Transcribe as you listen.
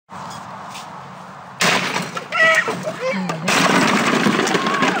Whoa!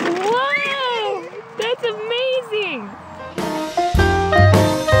 That's amazing!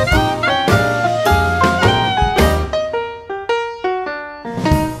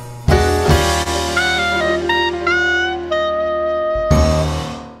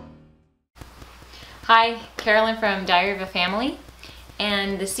 Hi, Carolyn from Diary of a Family,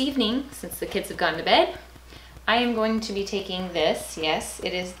 and this evening, since the kids have gone to bed, I am going to be taking this, yes,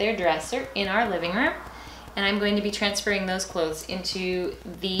 it is their dresser, in our living room, and I'm going to be transferring those clothes into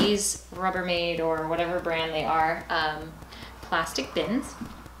these Rubbermaid or whatever brand they are, plastic bins.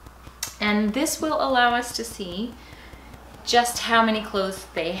 And this will allow us to see just how many clothes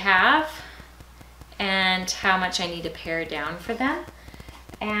they have and how much I need to pare down for them.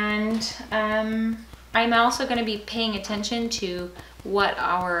 And I'm also going to be paying attention to what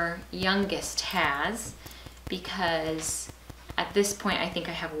our youngest has, because at this point I think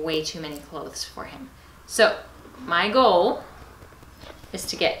I have way too many clothes for him. So my goal is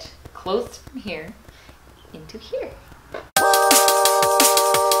to get clothes from here into here.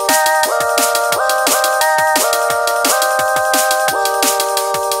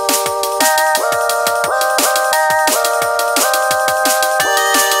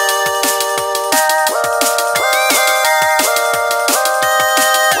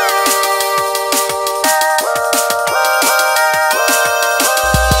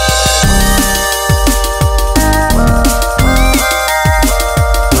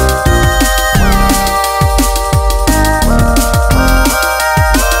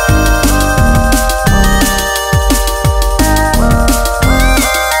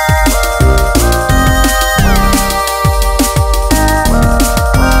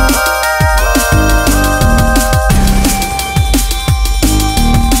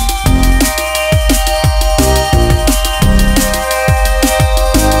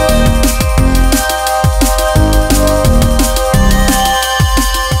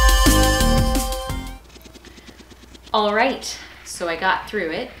 All right, so I got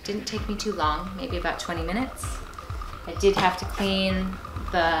through it. Didn't take me too long, maybe about 20 minutes. I did have to clean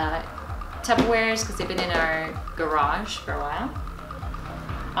the Tupperwares because they've been in our garage for a while.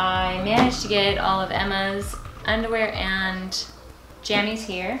 I managed to get all of Emma's underwear and jammies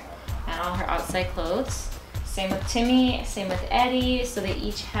here and all her outside clothes. Same with Timmy, same with Eddie, so they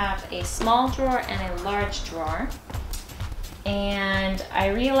each have a small drawer and a large drawer. And I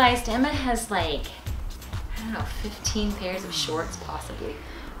realized Emma has like, I don't know, 15 pairs of shorts possibly.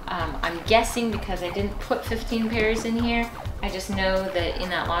 I'm guessing because I didn't put 15 pairs in here. I just know that in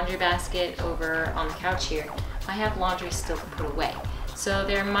that laundry basket over on the couch here, I have laundry still to put away. So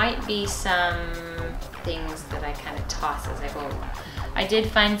there might be some things that I kind of toss as I go along. I did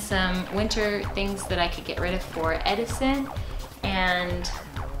find some winter things that I could get rid of for Edison, and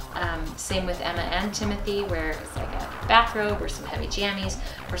same with Emma and Timothy, where it's like a bathrobe or some heavy jammies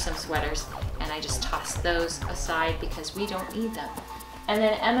or some sweaters, and I just tossed those aside because we don't need them. And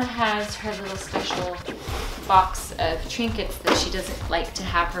then Emma has her little special box of trinkets that she doesn't like to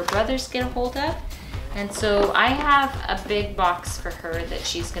have her brothers get a hold of. And so I have a big box for her that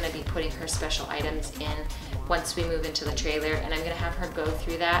she's going to be putting her special items in once we move into the trailer, and I'm going to have her go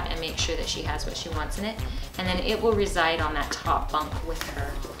through that and make sure that she has what she wants in it, and then it will reside on that top bunk with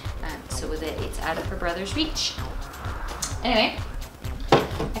her so that it's out of her brother's reach. Anyway,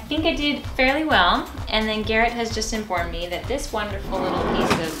 I think I did fairly well, and then Garrett has just informed me that this wonderful little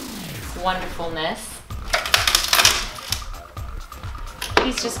piece of wonderfulness,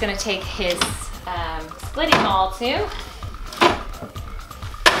 he's just going to take his splitting maul too,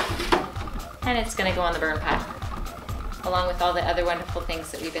 and it's going to go on the burn pile along with all the other wonderful things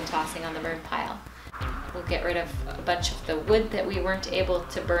that we've been tossing on the burn pile. We'll get rid of a bunch of the wood that we weren't able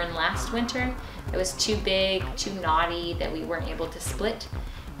to burn last winter. It was too big, too knotty, that we weren't able to split,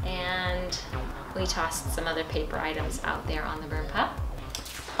 and we tossed some other paper items out there on the burn pile.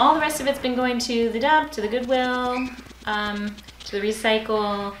 All the rest of it's been going to the dump, to the Goodwill, to the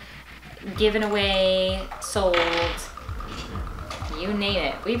recycle, given away, sold, you name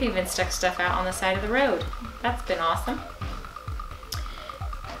it. We've even stuck stuff out on the side of the road. That's been awesome.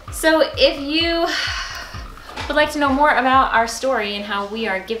 So if you would like to know more about our story and how we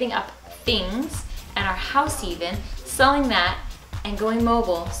are giving up things and our house even, selling that and going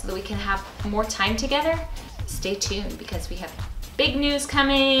mobile so that we can have more time together, stay tuned because we have big news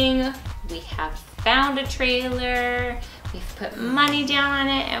coming. We have found a trailer, we've put money down on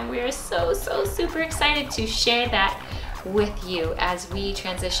it, and we're so super excited to share that with you as we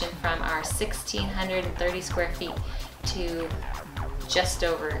transition from our 1,630 square feet to just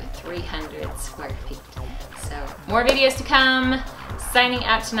over 300 square feet. So more videos to come. Signing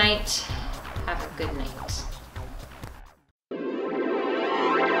out tonight. Have a good night.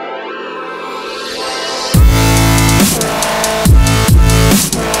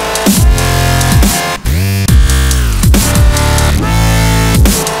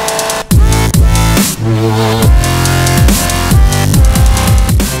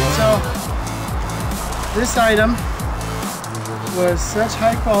 item was such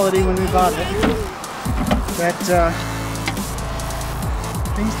high quality when we bought it that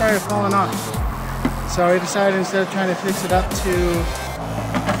things started falling off. So we decided instead of trying to fix it up to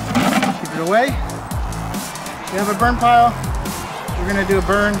keep it away, we have a burn pile. We're gonna do a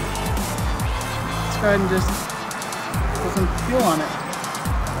burn. Let's go ahead and just put some fuel on it.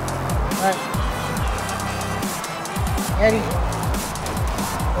 All right, Eddie,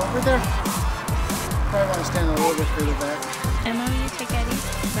 over there. Probably want to stand a little bit further back. Emma, will you take Eddie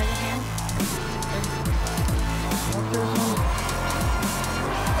by the hand?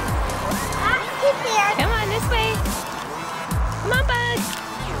 Come on, this way. Come on, Bug.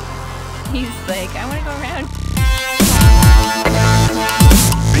 He's like, I want to go around.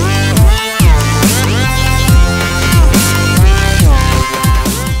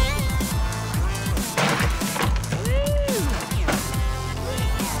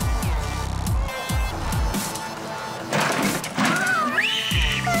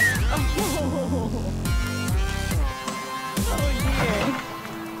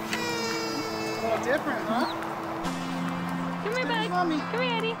 Different, huh? Come here, Bug. Mommy. Come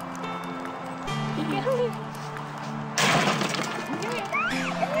here, Eddie. Come here.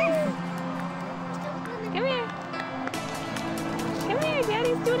 Come here. Come here,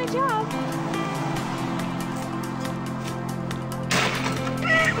 Daddy's doing a job.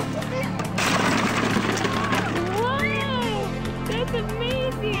 Wow, that's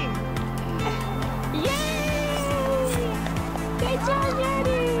amazing. Yay! Good job,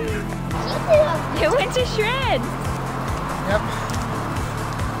 Daddy. It went to shreds. Yep.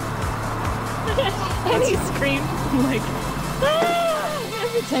 And he screamed like, ah!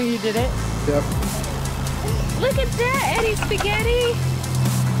 Every time you did it. Yep. Look at that, Eddie Spaghetti.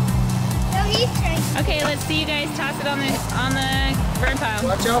 No, he's trying. Okay, let's see you guys toss it on the burn pile.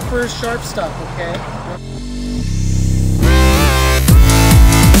 Watch out for sharp stuff, okay?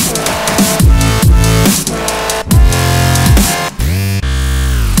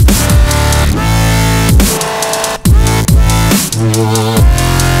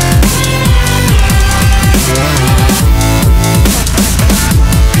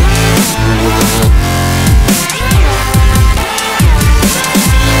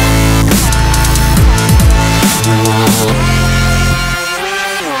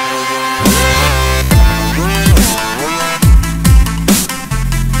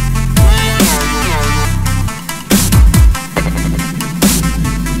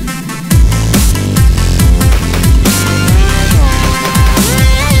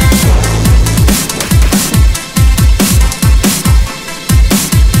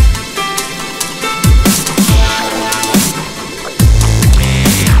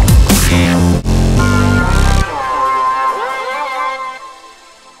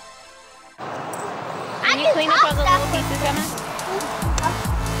 Clean up all the little pieces, Emma.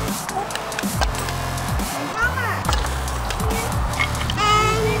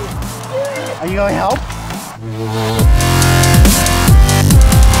 Are you going to help?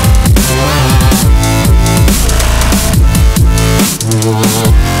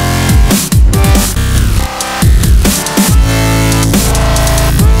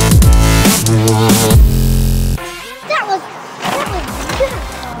 That was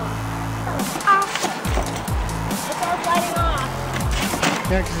beautiful. That was awesome. It's all sliding off.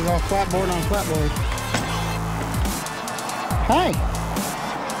 Yeah, because it's all flatboard on flatboard. Hi.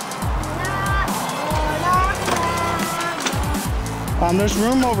 There's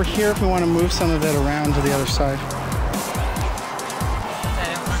room over here if we want to move some of it around to the other side.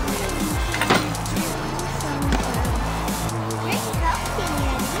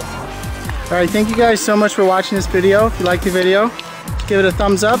 Alright, thank you guys so much for watching this video. If you liked the video, give it a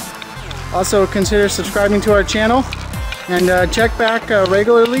thumbs up. Also consider subscribing to our channel. And check back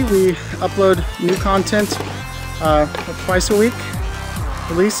regularly. We upload new content twice a week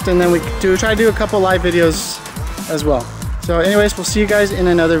at least. And then we try to do a couple live videos as well. So anyways, we'll see you guys in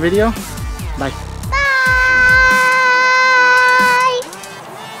another video. Bye. Bye.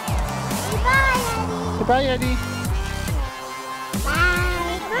 Bye, Eddie. Goodbye, Eddie.